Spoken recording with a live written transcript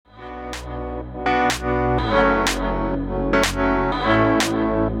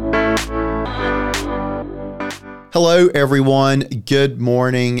Hello, everyone. Good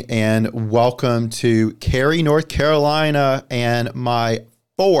morning and welcome to Cary, North Carolina and my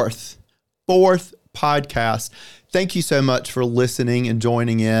fourth podcast. Thank you so much for listening and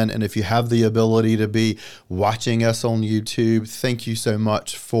joining in. And if you have the ability to be watching us on YouTube, thank you so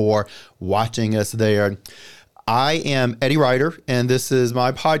much for watching us there. I am Eddie Ryder, and this is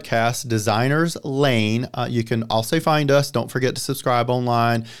my podcast, Designer's Lane. You can also find us. Don't forget to subscribe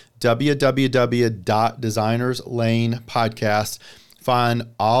online, www.designerslane.podcast. Find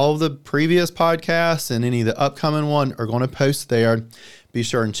all the previous podcasts and any of the upcoming one are going to post there. Be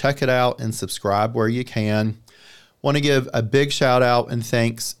sure and check it out and subscribe where you can. Want to give a big shout out and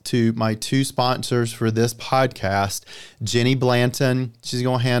thanks to my two sponsors for this podcast. Jenny Blanton, she's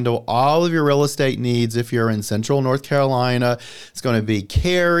going to handle all of your real estate needs if you're in Central North Carolina. It's going to be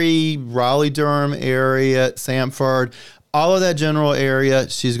Cary, Raleigh-Durham area, Sanford, all of that general area.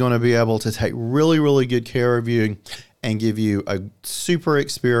 She's going to be able to take really good care of you and give you a super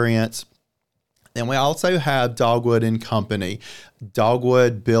experience. And we also have Dogwood and Company.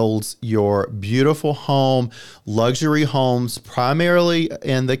 Dogwood builds your beautiful home, luxury homes, primarily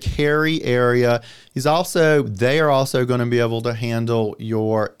in the Cary area. They are also going to be able to handle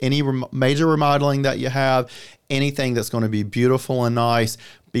your any major remodeling that you have, anything that's going to be beautiful and nice.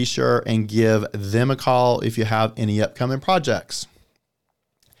 Be sure and give them a call if you have any upcoming projects.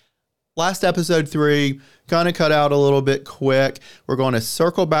 Last episode 3, kind of cut out a little bit quick. We're going to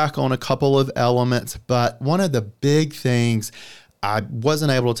circle back on a couple of elements, but one of the big things I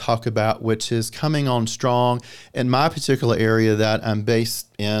wasn't able to talk about, which is coming on strong in my particular area that I'm based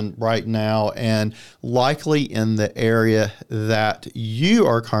in right now, and likely in the area that you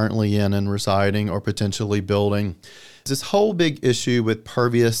are currently in and residing or potentially building. This whole big issue with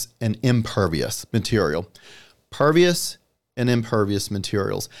pervious and impervious material. Pervious and impervious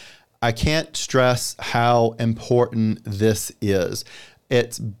materials. I can't stress how important this is.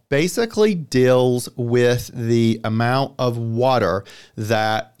 It basically deals with the amount of water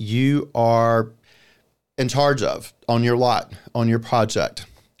that you are in charge of on your lot, on your project.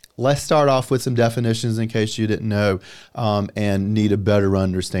 Let's start off with some definitions in case you didn't know and need a better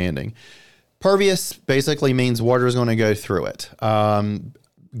understanding. Pervious basically means water is going to go through it.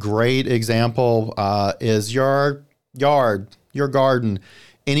 Great example is your yard, your garden.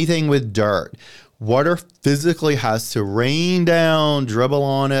 Anything with dirt. Water physically has to rain down, dribble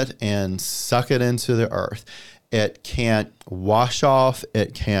on it, and suck it into the earth. It can't wash off.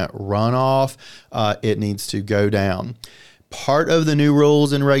 It can't run off. It needs to go down. Part of the new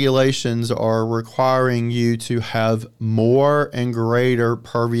rules and regulations are requiring you to have more and greater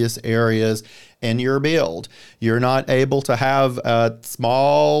pervious areas in your build. You're not able to have a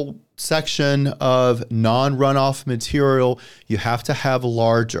small section of non-runoff material. You have to have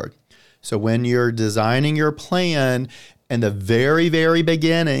larger. So when you're designing your plan in the very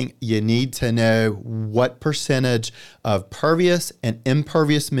beginning, you need to know what percentage of pervious and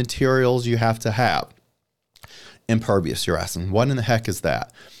impervious materials you have to have. Impervious, you're asking, what in the heck is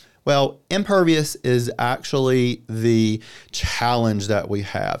that? Well, impervious is actually the challenge that we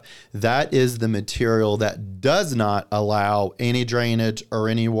have. That is the material that does not allow any drainage or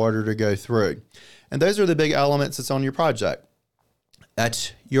any water to go through. And those are the big elements that's on your project.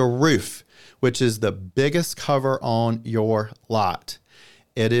 That's your roof, which is the biggest cover on your lot.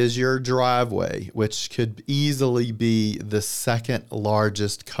 It is your driveway, which could easily be the second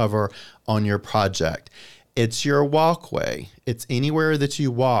largest cover on your project. It's your walkway. It's anywhere that you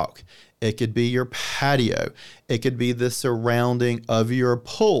walk. It could be your patio. It could be the surrounding of your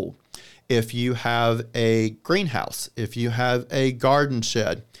pool. If you have a greenhouse, if you have a garden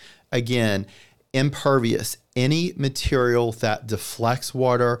shed, again, impervious, any material that deflects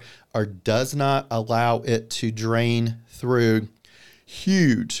water or does not allow it to drain through.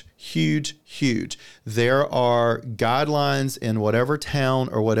 Huge. There are guidelines in whatever town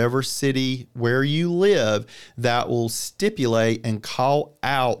or whatever city where you live that will stipulate and call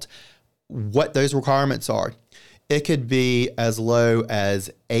out what those requirements are. It could be as low as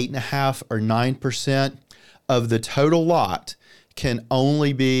 8.5 or 9% of the total lot can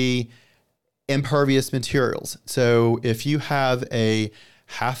only be impervious materials. So if you have a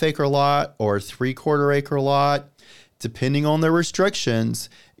half-acre lot or 3/4 acre lot, depending on the restrictions,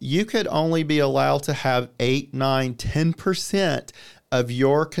 you could only be allowed to have 8, 9, 10% of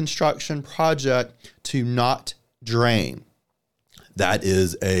your construction project to not drain. That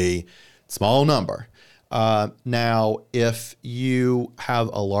is a small number. Now, if you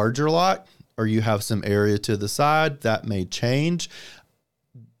have a larger lot or you have some area to the side, that may change.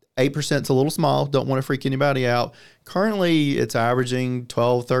 8% is a little small. Don't want to freak anybody out. Currently, it's averaging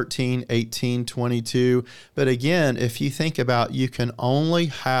 12, 13, 18, 22. But again, if you think about, you can only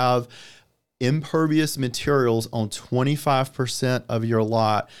have impervious materials on 25% of your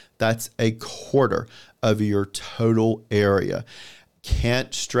lot. That's a quarter of your total area.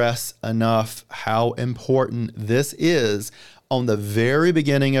 Can't stress enough how important this is on the very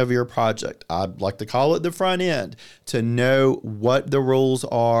beginning of your project. I'd like to call it the front end, to know what the rules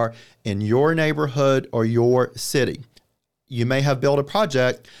are in your neighborhood or your city. You may have built a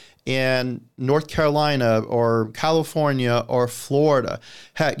project in North Carolina or California or Florida.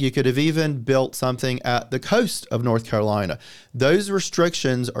 Heck, you could have even built something at the coast of North Carolina. Those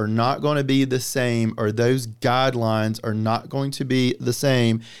restrictions are not going to be the same, or those guidelines are not going to be the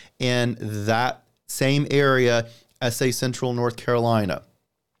same in that same area as, say, Central North Carolina.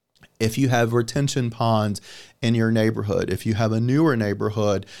 If you have retention ponds in your neighborhood, if you have a newer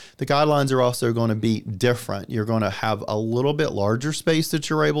neighborhood, the guidelines are also going to be different. You're going to have a little bit larger space that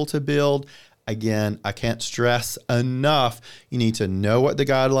you're able to build. Again, I can't stress enough, you need to know what the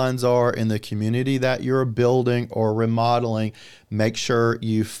guidelines are in the community that you're building or remodeling. Make sure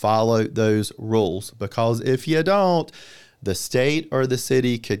you follow those rules, because if you don't, the state or the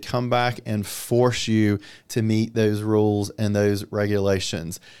city could come back and force you to meet those rules and those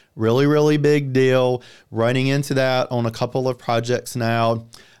regulations. Really, really big deal. Running into that on a couple of projects now.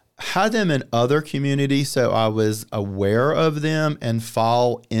 Had them in other communities, so I was aware of them and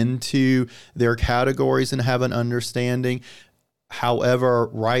fall into their categories and have an understanding. However,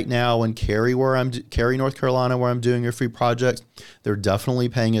 right now in Cary, North Carolina, where I'm doing a few projects, they're definitely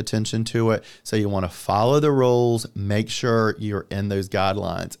paying attention to it. So you want to follow the rules, make sure you're in those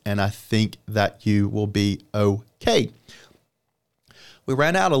guidelines, and I think that you will be okay. We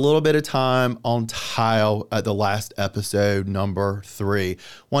ran out a little bit of time on tile at the last episode, number 3.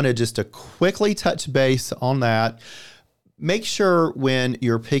 Wanted just to quickly touch base on that. Make sure when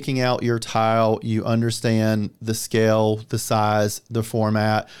you're picking out your tile, you understand the scale, the size, the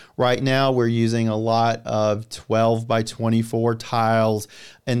format. Right now, we're using a lot of 12 by 24 tiles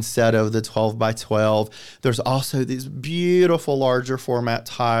instead of the 12 by 12. There's also these beautiful larger format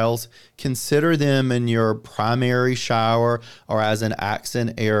tiles. Consider them in your primary shower or as an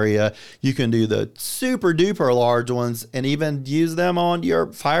accent area. You can do the super duper large ones and even use them on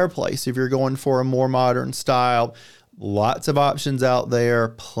your fireplace if you're going for a more modern style. Lots of options out there.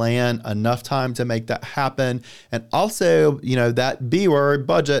 Plan enough time to make that happen. And also, that B word,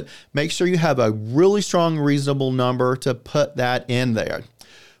 budget, make sure you have a really strong, reasonable number to put that in there.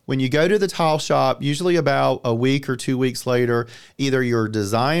 When you go to the tile shop, usually about a week or 2 weeks later, either your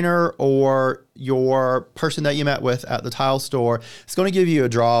designer or your person that you met with at the tile store is going to give you a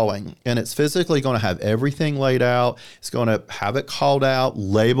drawing, and it's physically going to have everything laid out. It's going to have it called out,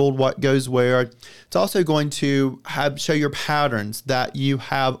 labeled what goes where. It's also going to show your patterns that you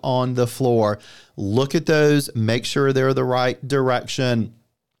have on the floor. Look at those, make sure they're the right direction.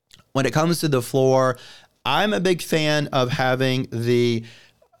 When it comes to the floor, I'm a big fan of having the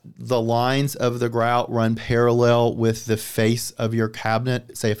lines of the grout run parallel with the face of your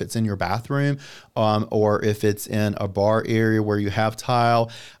cabinet, say if it's in your bathroom, or if it's in a bar area where you have tile.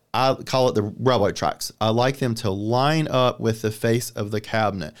 I call it the railroad tracks. I like them to line up with the face of the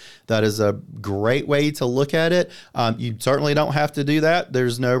cabinet. That is a great way to look at it. You certainly don't have to do that.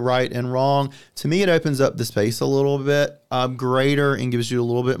 There's no right and wrong. To me, it opens up the space a little bit greater and gives you a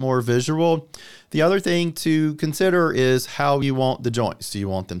little bit more visual. The other thing to consider is how you want the joints. Do you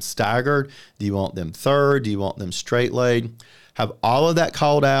want them staggered? Do you want them third? Do you want them straight laid? Have all of that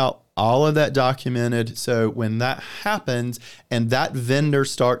called out, all of that documented, so when that happens and that vendor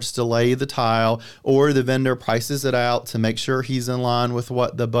starts to lay the tile, or the vendor prices it out to make sure he's in line with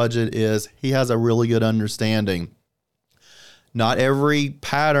what the budget is, he has a really good understanding. Not every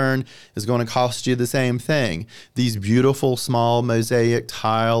pattern is going to cost you the same thing. These beautiful small mosaic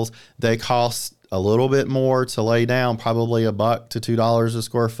tiles, they cost a little bit more to lay down, probably $1 to $2 a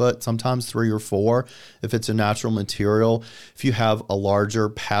square foot, sometimes $3 or $4 if it's a natural material. If you have a larger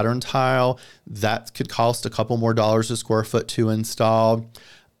pattern tile, that could cost a couple more dollars a square foot to install.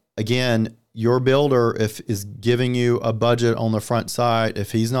 Again, your builder, if is giving you a budget on the front side,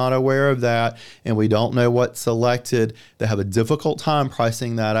 if he's not aware of that and we don't know what's selected, they have a difficult time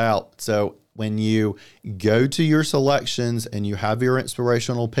pricing that out. So when you go to your selections and you have your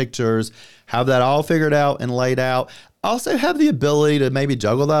inspirational pictures, have that all figured out and laid out. Also have the ability to maybe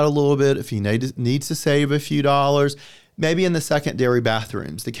juggle that a little bit if you need to save a few dollars. Maybe in the secondary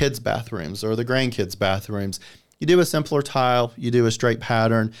bathrooms, the kids' bathrooms or the grandkids' bathrooms, You do a simpler tile, you do a straight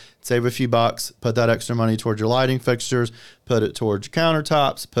pattern, save a few bucks, put that extra money towards your lighting fixtures, put it towards your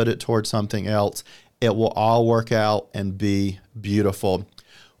countertops, put it towards something else. It will all work out and be beautiful.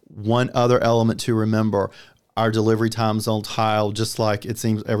 One other element to remember, our delivery times on tile, just like it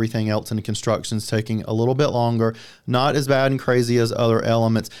seems everything else in construction is taking a little bit longer, not as bad and crazy as other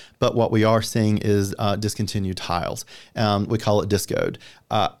elements, but what we are seeing is discontinued tiles. We call it discoed.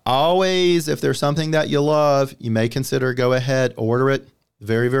 Always, if there's something that you love, you may consider go ahead, order it,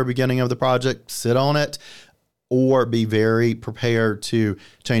 very, very beginning of the project, sit on it, or be very prepared to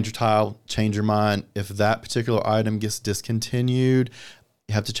change your tile, change your mind. If that particular item gets discontinued,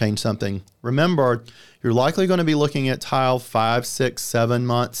 you have to change something. Remember, you're likely going to be looking at tile 5, 6, 7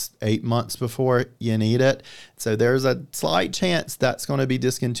 months, 8 months before you need it. So there's a slight chance that's going to be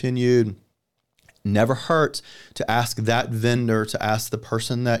discontinued. Never hurts to ask that vendor, to ask the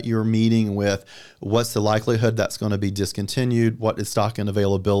person that you're meeting with, what's the likelihood that's going to be discontinued? What is stock and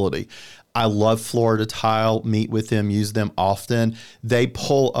availability? I love Florida Tile, meet with them, use them often. They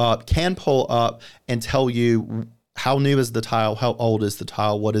can pull up and tell you how new is the tile, how old is the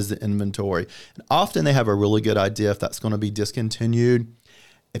tile, what is the inventory. And often they have a really good idea if that's going to be discontinued.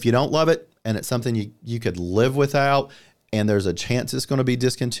 If you don't love it and it's something you could live without, and there's a chance it's going to be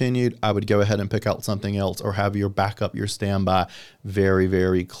discontinued, I would go ahead and pick out something else or have your backup, your standby very,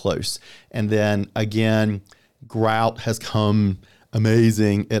 very close. And then again, grout has come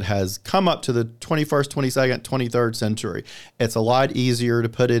amazing. It has come up to the 21st, 22nd, 23rd century. It's a lot easier to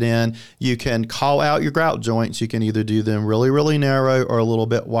put it in. You can call out your grout joints. You can either do them really, really narrow or a little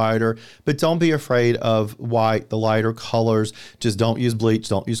bit wider, but don't be afraid of white, the lighter colors. Just don't use bleach,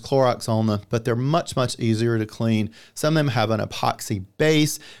 don't use Clorox on them, but they're much, much easier to clean. Some of them have an epoxy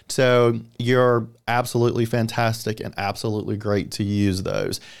base, so you're absolutely fantastic and absolutely great to use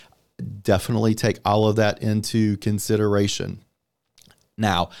those. Definitely take all of that into consideration.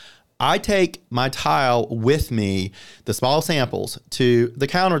 Now, I take my tile with me, the small samples, to the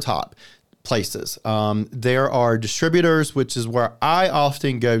countertop places. There are distributors, which is where I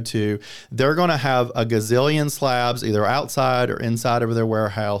often go to. They're going to have a gazillion slabs, either outside or inside of their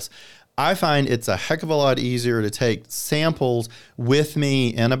warehouse. I find it's a heck of a lot easier to take samples with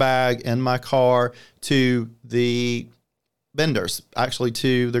me in a bag in my car to the vendors, actually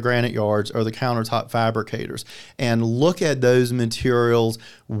to the granite yards or the countertop fabricators, and look at those materials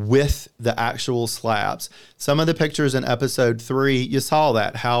with the actual slabs. Some of the pictures in episode 3, you saw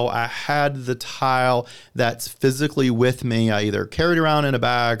that, how I had the tile that's physically with me. I either carried around in a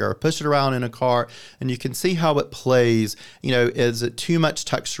bag or pushed it around in a cart, and you can see how it plays. You know, is it too much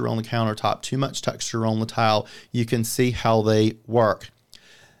texture on the countertop, too much texture on the tile? You can see how they work.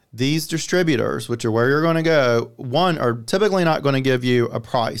 These distributors, which are where you're going to go, one, are typically not going to give you a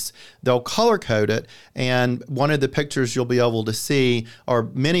price. They'll color code it, and one of the pictures you'll be able to see, or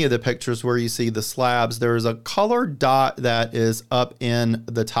many of the pictures where you see the slabs, there's a colored dot that is up in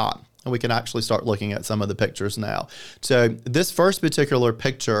the top. And we can actually start looking at some of the pictures now. So this first particular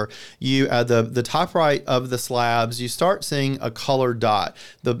picture, you at the top right of the slabs, you start seeing a colored dot.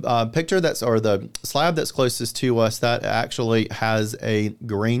 The picture or the slab that's closest to us, that actually has a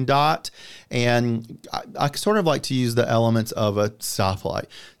green dot. And I sort of like to use the elements of a stoplight.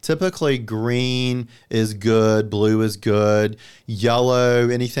 Typically green is good, blue is good, yellow,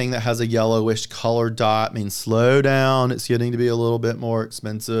 anything that has a yellowish colored dot means slow down, it's getting to be a little bit more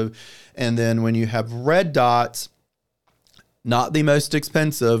expensive. And then when you have red dots, not the most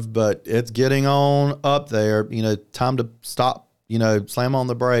expensive, but it's getting on up there, time to stop, slam on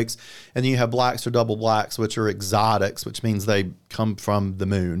the brakes. And then you have blacks or double blacks, which are exotics, which means they come from the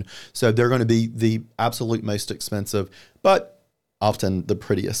moon. So they're going to be the absolute most expensive, but often the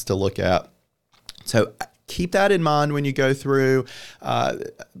prettiest to look at. So keep that in mind when you go through.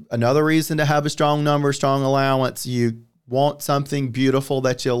 Another reason to have a strong number, strong allowance, you want something beautiful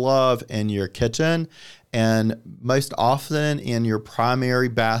that you love in your kitchen, and most often in your primary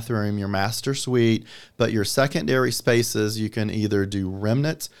bathroom, your master suite, but your secondary spaces, you can either do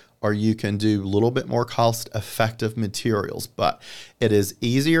remnants or you can do a little bit more cost-effective materials. But it is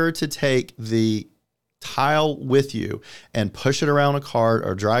easier to take the tile with you and push it around a cart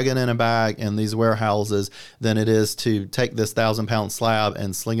or drag it in a bag in these warehouses than it is to take this 1,000-pound slab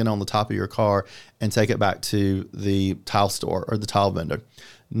and sling it on the top of your car and take it back to the tile store or the tile vendor.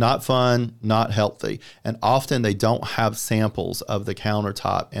 Not fun, not healthy. And often they don't have samples of the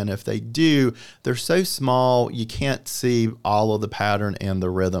countertop. And if they do, they're so small, you can't see all of the pattern and the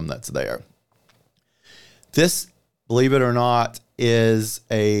rhythm that's there. This, believe it or not,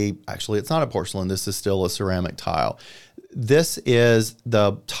 actually it's not a porcelain, this is still a ceramic tile. this is,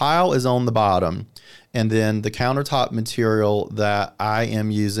 the tile is on the bottom, and then the countertop material that I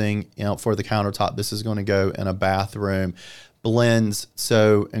am using, for the countertop, this is going to go in a bathroom, blends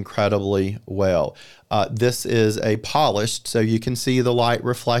so incredibly well. This is a polished, so you can see the light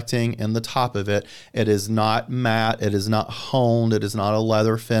reflecting in the top of it. It is not matte. It is not honed. It is not a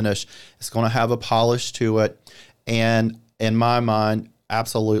leather finish. It's going to have a polish to it. And in my mind,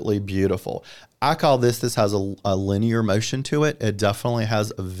 absolutely beautiful. I call this has a linear motion to it. It definitely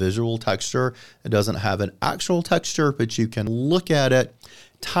has a visual texture. It doesn't have an actual texture, but you can look at it.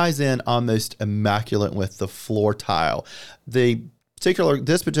 Ties in almost immaculate with the floor tile. This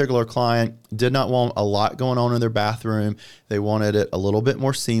particular client did not want a lot going on in their bathroom. They wanted it a little bit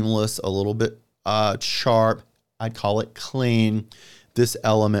more seamless, a little bit sharp. I'd call it clean. This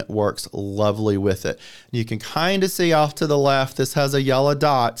element works lovely with it. You can kind of see off to the left, this has a yellow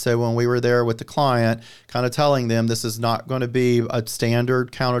dot. So when we were there with the client, kind of telling them this is not going to be a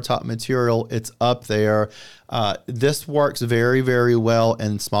standard countertop material, it's up there. This works very, very well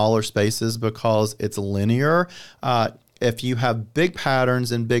in smaller spaces because it's linear. If you have big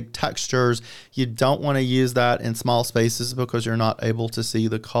patterns and big textures, you don't want to use that in small spaces because you're not able to see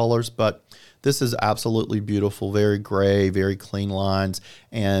the colors. But this is absolutely beautiful, very gray, very clean lines,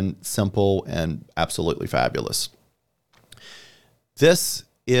 and simple and absolutely fabulous. This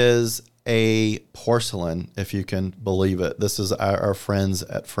is a porcelain, if you can believe it. This is our friends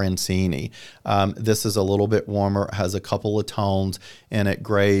at Francini. This is a little bit warmer, it has a couple of tones in it,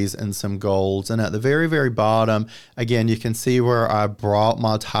 grays and some golds. And at the very, very bottom, again, you can see where I brought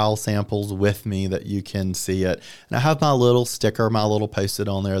my tile samples with me that you can see it. And I have my little sticker, my little post-it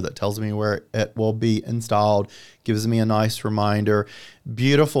on there that tells me where it will be installed, gives me a nice reminder.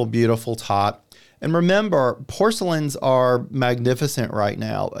 Beautiful, beautiful top. And remember, porcelains are magnificent right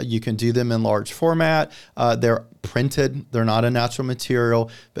now. You can do them in large format. They're printed. They're not a natural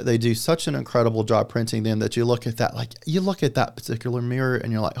material, but they do such an incredible job printing them that you look at that, you look at that particular mirror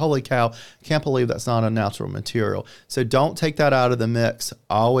and you're like, holy cow, I can't believe that's not a natural material. So don't take that out of the mix.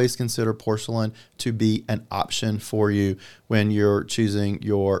 Always consider porcelain to be an option for you when you're choosing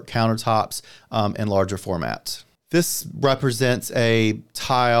your countertops in larger formats. This represents a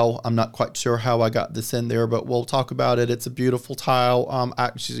tile. I'm not quite sure how I got this in there, but we'll talk about it. It's a beautiful tile. I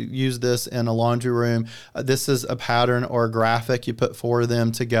actually use this in a laundry room. This is a pattern or a graphic. You put four of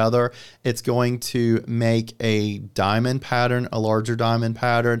them together. It's going to make a diamond pattern, a larger diamond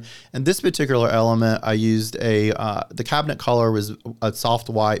pattern. And this particular element, I used the cabinet color was a soft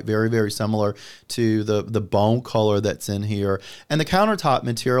white, very, very similar to the bone color that's in here. And the countertop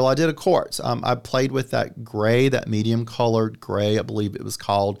material, I did a quartz. I played with that gray, that medium colored gray. I believe it was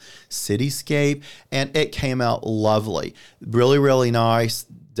called Cityscape, and it came out lovely. Really, really nice.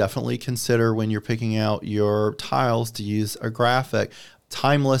 Definitely consider when you're picking out your tiles to use a graphic.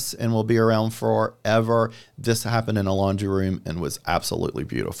 Timeless and will be around forever. This happened in a laundry room and was absolutely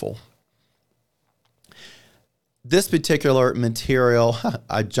beautiful. This particular material,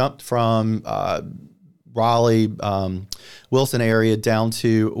 I jumped from Raleigh, Wilson area down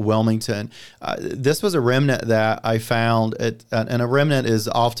to Wilmington. This was a remnant that I found, and a remnant is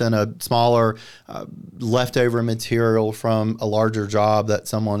often a smaller leftover material from a larger job that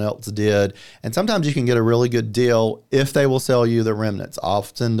someone else did. And sometimes you can get a really good deal if they will sell you the remnants.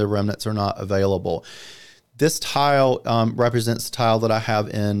 Often the remnants are not available. This tile represents the tile that I have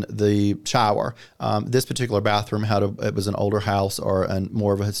in the shower. This particular bathroom it was an older house or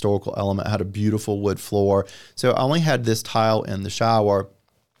more of a historical element, had a beautiful wood floor. So I only had this tile in the shower.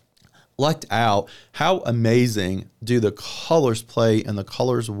 Lucked out, how amazing do the colors play and the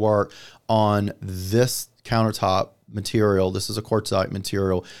colors work on this countertop material. This is a quartzite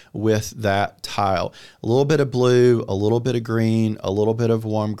material with that tile. A little bit of blue, a little bit of green, a little bit of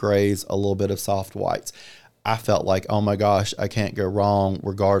warm grays, a little bit of soft whites. I felt like, oh my gosh, I can't go wrong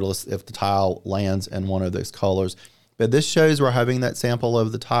regardless if the tile lands in one of those colors. But this shows where having that sample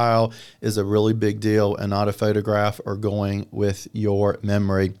of the tile is a really big deal and not a photograph or going with your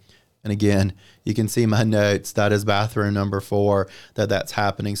memory. And again, you can see my notes. That is bathroom number 4, that's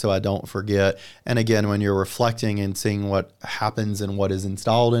happening so I don't forget. And again, when you're reflecting and seeing what happens and what is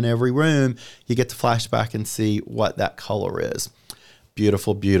installed in every room, you get to flash back and see what that color is.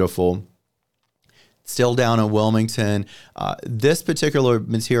 Beautiful, beautiful. Still down in Wilmington, this particular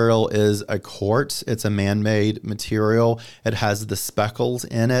material is a quartz. It's a man-made material. It has the speckles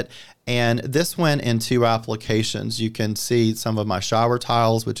in it. And this went in 2 applications. You can see some of my shower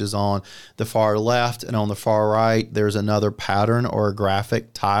tiles, which is on the far left, and on the far right, there's another pattern or a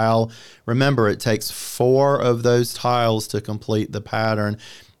graphic tile. Remember, it takes 4 of those tiles to complete the pattern.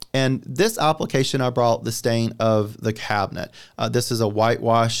 And this application, I brought the stain of the cabinet. This is a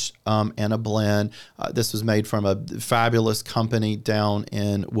whitewash and a blend. This was made from a fabulous company down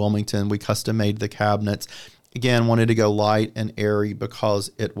in Wilmington. We custom made the cabinets. Again, wanted to go light and airy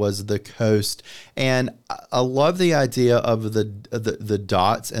because it was the coast. And I love the idea of the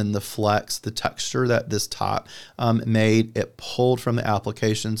dots and the flecks, the texture that this top made. It pulled from the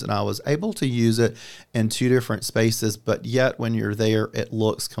applications, and I was able to use it in 2 different spaces, but yet when you're there, it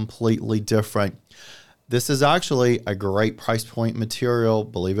looks completely different. This is actually a great price point material,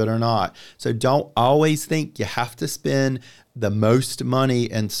 believe it or not. So don't always think you have to spend the most money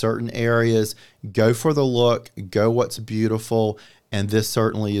in certain areas. Go for the look, go what's beautiful. And this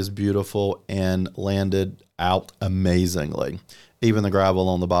certainly is beautiful and landed out amazingly. Even the gravel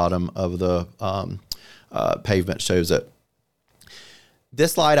on the bottom of the pavement shows it.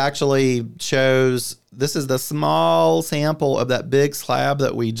 This slide actually shows, this is the small sample of that big slab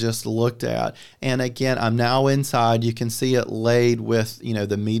that we just looked at. And again, I'm now inside. You can see it laid with,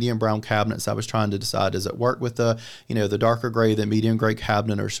 the medium brown cabinets. I was trying to decide, does it work with the, the darker gray, the medium gray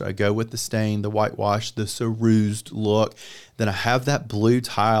cabinet, or should I go with the stain, the whitewash, the cerused look? Then I have that blue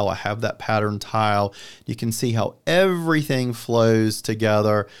tile. I have that pattern tile. You can see how everything flows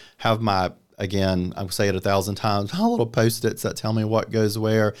together. Have my, again, I'll say it 1,000 times, my little Post-its that tell me what goes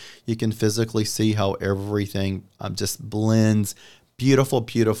where. You can physically see how everything just blends. Beautiful,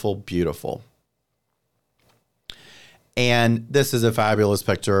 beautiful, beautiful. And this is a fabulous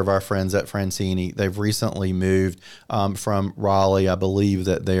picture of our friends at Francini. They've recently moved from Raleigh. I believe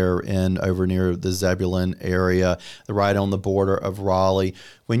that they're in over near the Zebulon area, right on the border of Raleigh.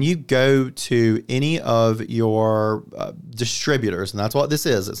 When you go to any of your distributors, and that's what this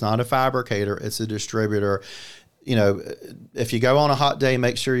is, it's not a fabricator, it's a distributor. If you go on a hot day,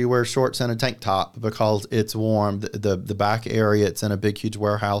 make sure you wear shorts and a tank top because it's warm. The back area, it's in a big, huge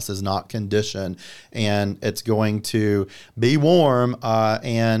warehouse, is not conditioned, and it's going to be warm.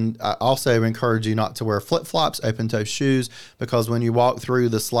 And I also encourage you not to wear flip-flops, open-toe shoes, because when you walk through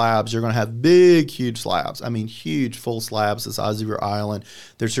the slabs, you're going to have big, huge slabs. I mean, huge, full slabs the size of your island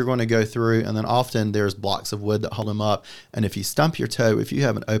that you're going to go through, and then often there's blocks of wood that hold them up. And if you stump your toe, if you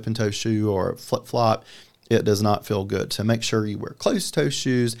have an open-toe shoe or a flip-flop, it does not feel good. So make sure you wear closed-toe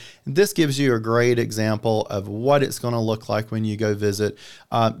shoes. This gives you a great example of what it's going to look like when you go visit.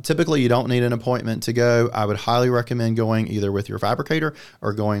 Typically, you don't need an appointment to go. I would highly recommend going either with your fabricator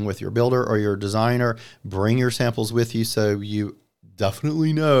or going with your builder or your designer. Bring your samples with you so you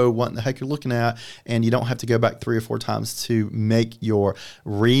definitely know what in the heck you're looking at, and you don't have to go back 3 or 4 times to make your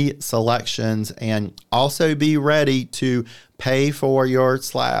re-selections. And also be ready to pay for your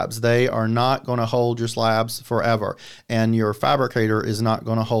slabs. They are not going to hold your slabs forever, and your fabricator is not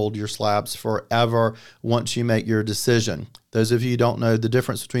going to hold your slabs forever once you make your decision. Those of you who don't know the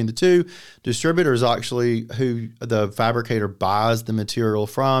difference between the two, distributors actually who the fabricator buys the material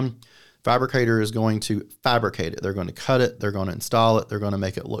from. Fabricator is going to fabricate it. They're going to cut it. They're going to install it. They're going to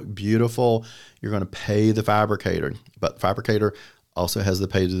make it look beautiful. You're going to pay the fabricator, but the fabricator also has to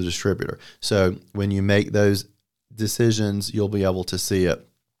pay to the distributor. So when you make those decisions, you'll be able to see it.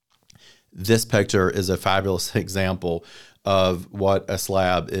 This picture is a fabulous example of what a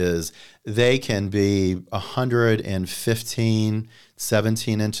slab is. They can be 115,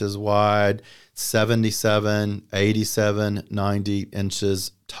 17 inches wide, 77, 87, 90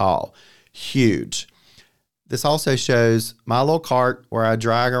 inches tall. Huge. This also shows my little cart where I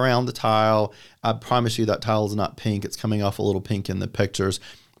drag around the tile. I promise you that tile is not pink. It's coming off a little pink in the pictures.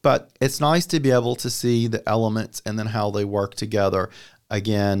 But it's nice to be able to see the elements and then how they work together.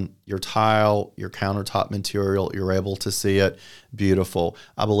 Again, your tile, your countertop material, you're able to see it. Beautiful.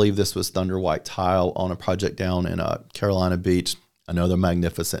 I believe this was Thunder White tile on a project down in Carolina Beach. Another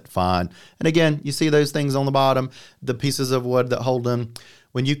magnificent find. And again, you see those things on the bottom, the pieces of wood that hold them.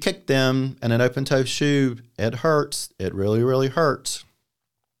 When you kick them in an open-toe shoe, it hurts. It really, really hurts.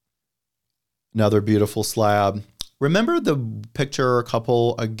 Another beautiful slab. Remember the picture a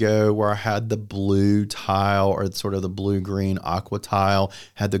couple ago where I had the blue tile, or sort of the blue-green aqua tile,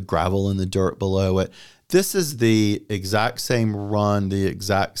 had the gravel and the dirt below it? This is the exact same run, the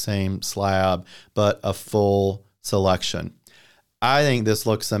exact same slab, but a full selection. I think this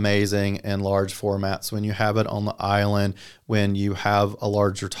looks amazing in large formats. When you have it on the island, when you have a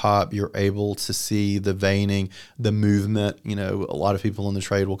larger top, you're able to see the veining, the movement. A lot of people in the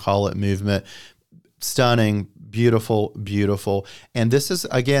trade will call it movement. Stunning, beautiful, beautiful. And this is,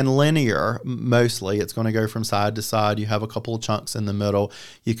 again, linear mostly. It's going to go from side to side. You have a couple of chunks in the middle.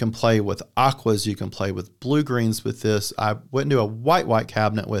 You can play with aquas. You can play with blue greens with this. I wouldn't do a white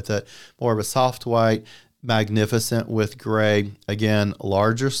cabinet with it, more of a soft white. magnificent with gray. Again,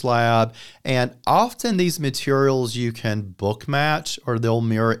 larger slab. And often these materials you can book match or they'll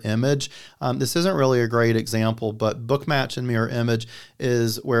mirror image. This isn't really a great example, but book match and mirror image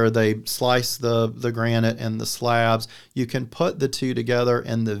is where they slice the granite and the slabs. You can put the two together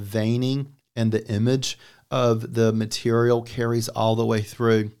and the veining and the image of the material carries all the way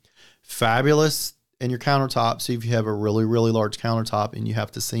through. Fabulous in your countertops. See if you have a really, really large countertop and you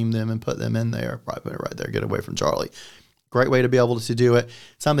have to seam them and put them in there. Right, put it right there. Get away from Charlie. Great way to be able to do it.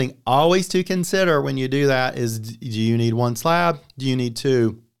 Something always to consider when you do that is, do you need one slab? Do you need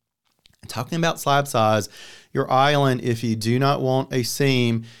two? Talking about slab size, your island, if you do not want a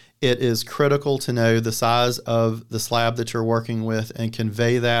seam, it is critical to know the size of the slab that you're working with and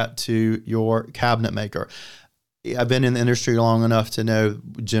convey that to your cabinet maker. I've been in the industry long enough to know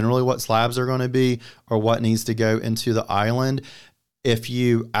generally what slabs are going to be or what needs to go into the island. If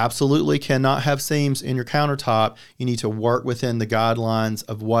you absolutely cannot have seams in your countertop, you need to work within the guidelines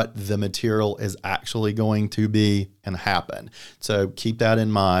of what the material is actually going to be and happen. So keep that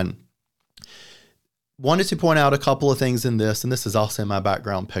in mind. Wanted to point out a couple of things in this, and this is also my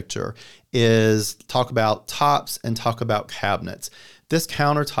background picture, is talk about tops and talk about cabinets. This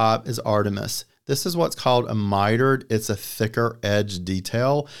countertop is Artemis. This is what's called a mitered. It's a thicker edge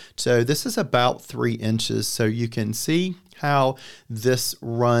detail. So this is about 3 inches. So you can see how this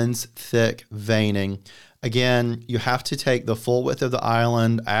runs thick veining. Again, you have to take the full width of the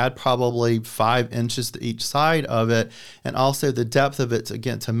island, add probably 5 inches to each side of it, and also the depth of it,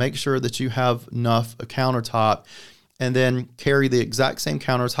 again, to make sure that you have enough a countertop, and then carry the exact same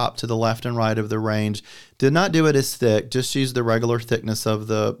countertop to the left and right of the range. Did not do it as thick, just use the regular thickness of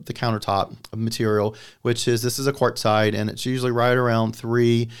the countertop material, which is, this is a quartzite, and it's usually right around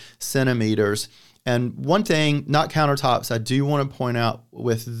 3 centimeters. And one thing, not countertops, I do want to point out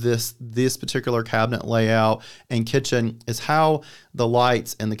with this particular cabinet layout and kitchen is how the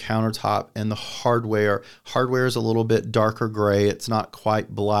lights and the countertop and the hardware is a little bit darker gray. It's not quite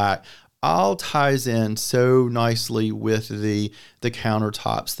black. All ties in so nicely with the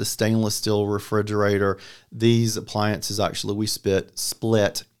countertops, the stainless steel refrigerator. These appliances actually we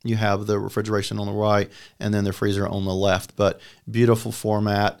split. You have the refrigeration on the right and then the freezer on the left, but beautiful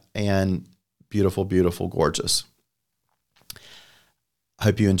format and beautiful, beautiful, gorgeous. I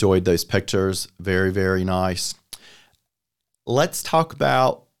hope you enjoyed those pictures. Very, very nice. Let's talk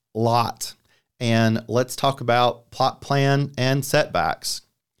about lot and let's talk about plot plan and setbacks.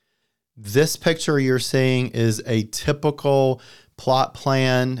 This picture you're seeing is a typical plot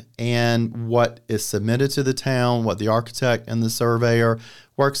plan and what is submitted to the town, what the architect and the surveyor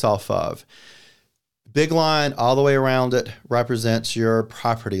works off of. Big line all the way around it represents your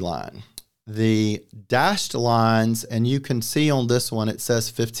property line. The dashed lines, and you can see on this one, it says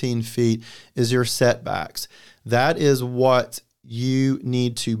 15 feet, is your setbacks. That is what you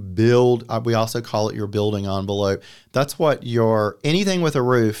need to build. We also call it your building envelope. That's what anything with a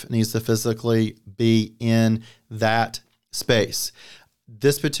roof needs to physically be in that space.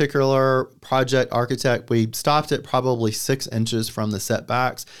 This particular project architect, we stopped at probably 6 inches from the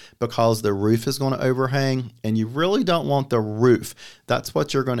setbacks because the roof is going to overhang and you really don't want the roof. That's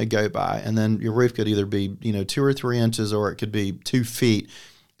what you're going to go by. And then your roof could either be, 2 or 3 inches or it could be 2 feet.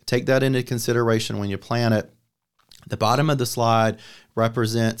 Take that into consideration when you plan it. The bottom of the slide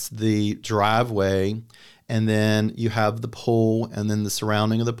represents the driveway, and then you have the pool and then the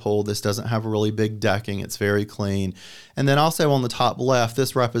surrounding of the pool. This doesn't have a really big decking. It's very clean. And then also on the top left,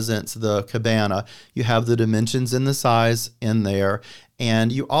 this represents the cabana. You have the dimensions and the size in there.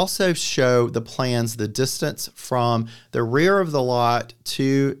 And you also show the plans, the distance from the rear of the lot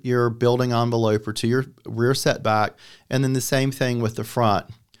to your building envelope or to your rear setback. And then the same thing with the front.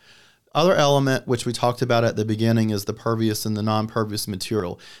 Other element, which we talked about at the beginning, is the pervious and the non-pervious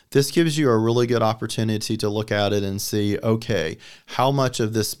material. This gives you a really good opportunity to look at it and see, okay, how much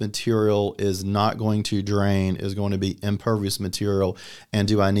of this material is not going to drain, is going to be impervious material, and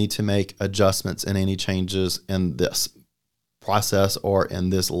do I need to make adjustments and any changes in this process or in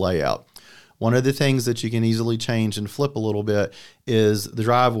this layout? One of the things that you can easily change and flip a little bit is the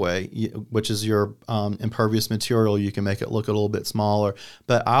driveway, which is your impervious material. You can make it look a little bit smaller,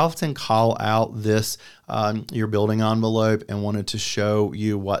 but I often call out this, your building envelope, and wanted to show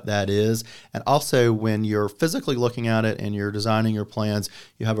you what that is. And also when you're physically looking at it and you're designing your plans,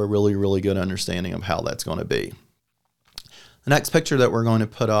 you have a really, really good understanding of how that's going to be. The next picture that we're going to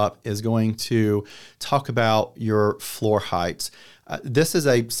put up is going to talk about your floor heights. This is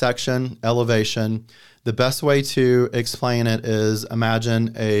a section elevation. The best way to explain it is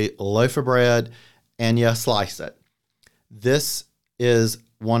imagine a loaf of bread and you slice it. This is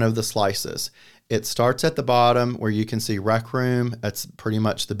one of the slices. It starts at the bottom where you can see rec room. That's pretty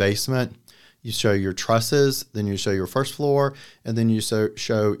much the basement. You show your trusses, then you show your first floor, and then you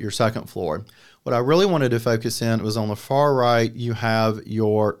show your second floor. What I really wanted to focus in was on the far right, you have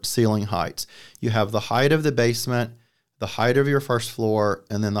your ceiling heights. You have the height of the basement, the height of your first floor,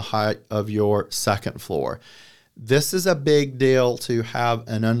 and then the height of your second floor. This is a big deal to have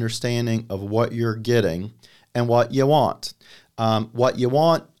an understanding of what you're getting and what you want. What you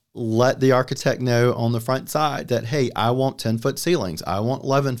want, let the architect know on the front side that, hey, I want 10-foot ceilings. I want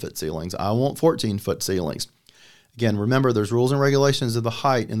 11-foot ceilings. I want 14-foot ceilings. Again, remember, there's rules and regulations of the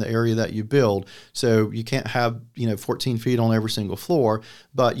height in the area that you build. So you can't have, 14 feet on every single floor,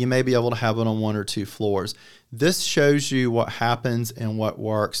 but you may be able to have it on 1 or 2 floors. This shows you what happens and what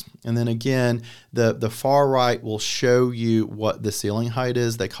works. And then again, the far right will show you what the ceiling height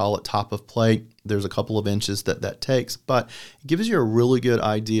is. They call it top of plate. There's a couple of inches that takes, but it gives you a really good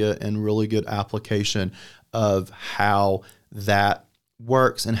idea and really good application of how that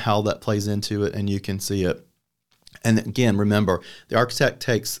works and how that plays into it, and you can see it. And again, remember, the architect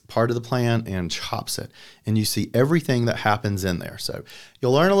takes part of the plan and chops it, and you see everything that happens in there. So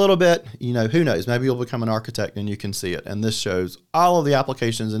you'll learn a little bit, who knows, maybe you'll become an architect and you can see it. And this shows all of the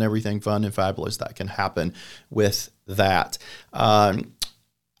applications and everything fun and fabulous that can happen with that.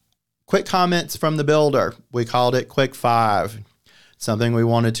 Quick comments from the builder. We called it Quick 5. Something we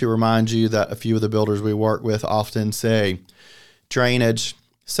wanted to remind you that a few of the builders we work with often say. Drainage.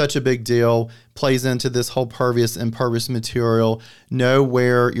 Such a big deal, plays into this whole pervious and impervious material. Know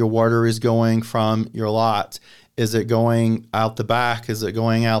where your water is going from your lot. Is it going out the back? Is it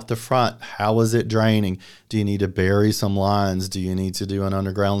going out the front? How is it draining? Do you need to bury some lines? Do you need to do an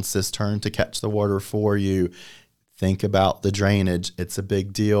underground cistern to catch the water for you? Think about the drainage. It's a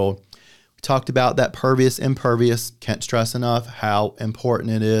big deal. We talked about that pervious, impervious. Can't stress enough how important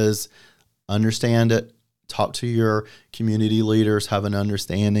it is. Understand it. Talk to your community leaders, have an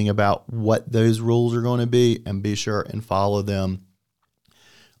understanding about what those rules are going to be, and be sure and follow them.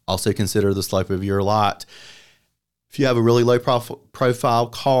 Also consider the slope of your lot. If you have a really low profile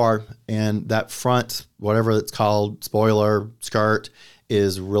car and that front, whatever it's called, spoiler, skirt,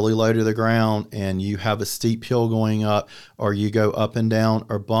 is really low to the ground and you have a steep hill going up, or you go up and down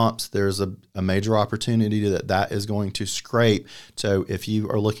or bumps, there's a major opportunity that is going to scrape. So if you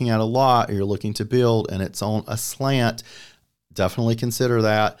are looking at a lot or you're looking to build and it's on a slant, definitely consider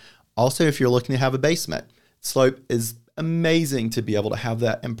that. Also, if you're looking to have a basement, slope is amazing to be able to have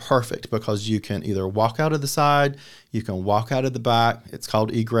that imperfect, because you can either walk out of the side, you can walk out of the back. It's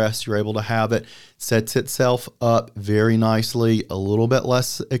called egress. You're able to have it. Sets itself up very nicely, a little bit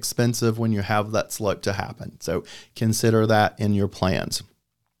less expensive when you have that slope to happen. So consider that in your plans.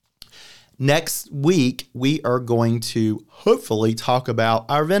 Next week, we are going to hopefully talk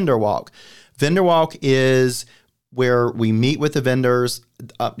about our vendor walk. Vendor walk is where we meet with the vendors,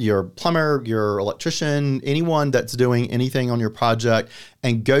 your plumber, your electrician, anyone that's doing anything on your project,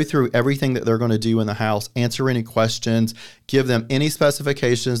 and go through everything that they're going to do in the house, answer any questions, give them any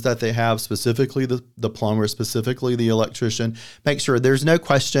specifications that they have, specifically the plumber, specifically the electrician. Make sure there's no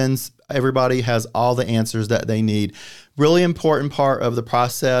questions. Everybody has all the answers that they need. Really important part of the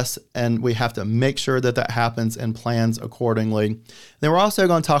process, and we have to make sure that happens and plans accordingly. Then we're also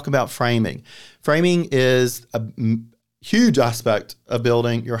going to talk about framing. Framing is a huge aspect of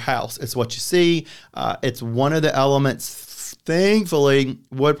building your house. It's what you see. It's one of the elements. Thankfully,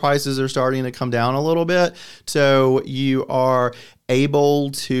 wood prices are starting to come down a little bit, so you are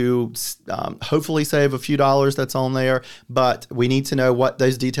able to hopefully save a few dollars that's on there, but we need to know what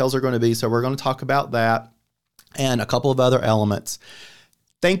those details are going to be, so we're going to talk about that and a couple of other elements.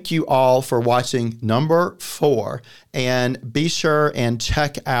 Thank you all for watching number 4, and be sure and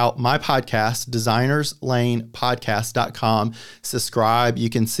check out my podcast, designerslanepodcast.com. Subscribe.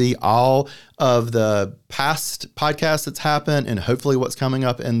 You can see all of the past podcasts that's happened and hopefully what's coming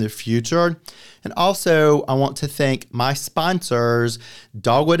up in the future. And also, I want to thank my sponsors,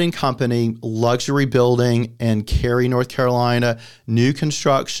 Dogwood & Company, Luxury Building in Cary, North Carolina, new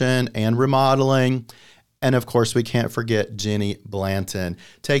construction and remodeling. And of course, we can't forget Jenny Blanton,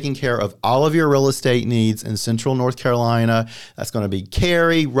 taking care of all of your real estate needs in Central North Carolina. That's going to be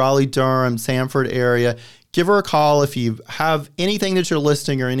Cary, Raleigh, Durham, Sanford area. Give her a call if you have anything that you're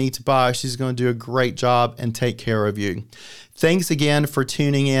listing or need to buy. She's going to do a great job and take care of you. Thanks again for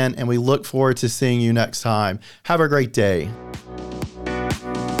tuning in, and we look forward to seeing you next time. Have a great day.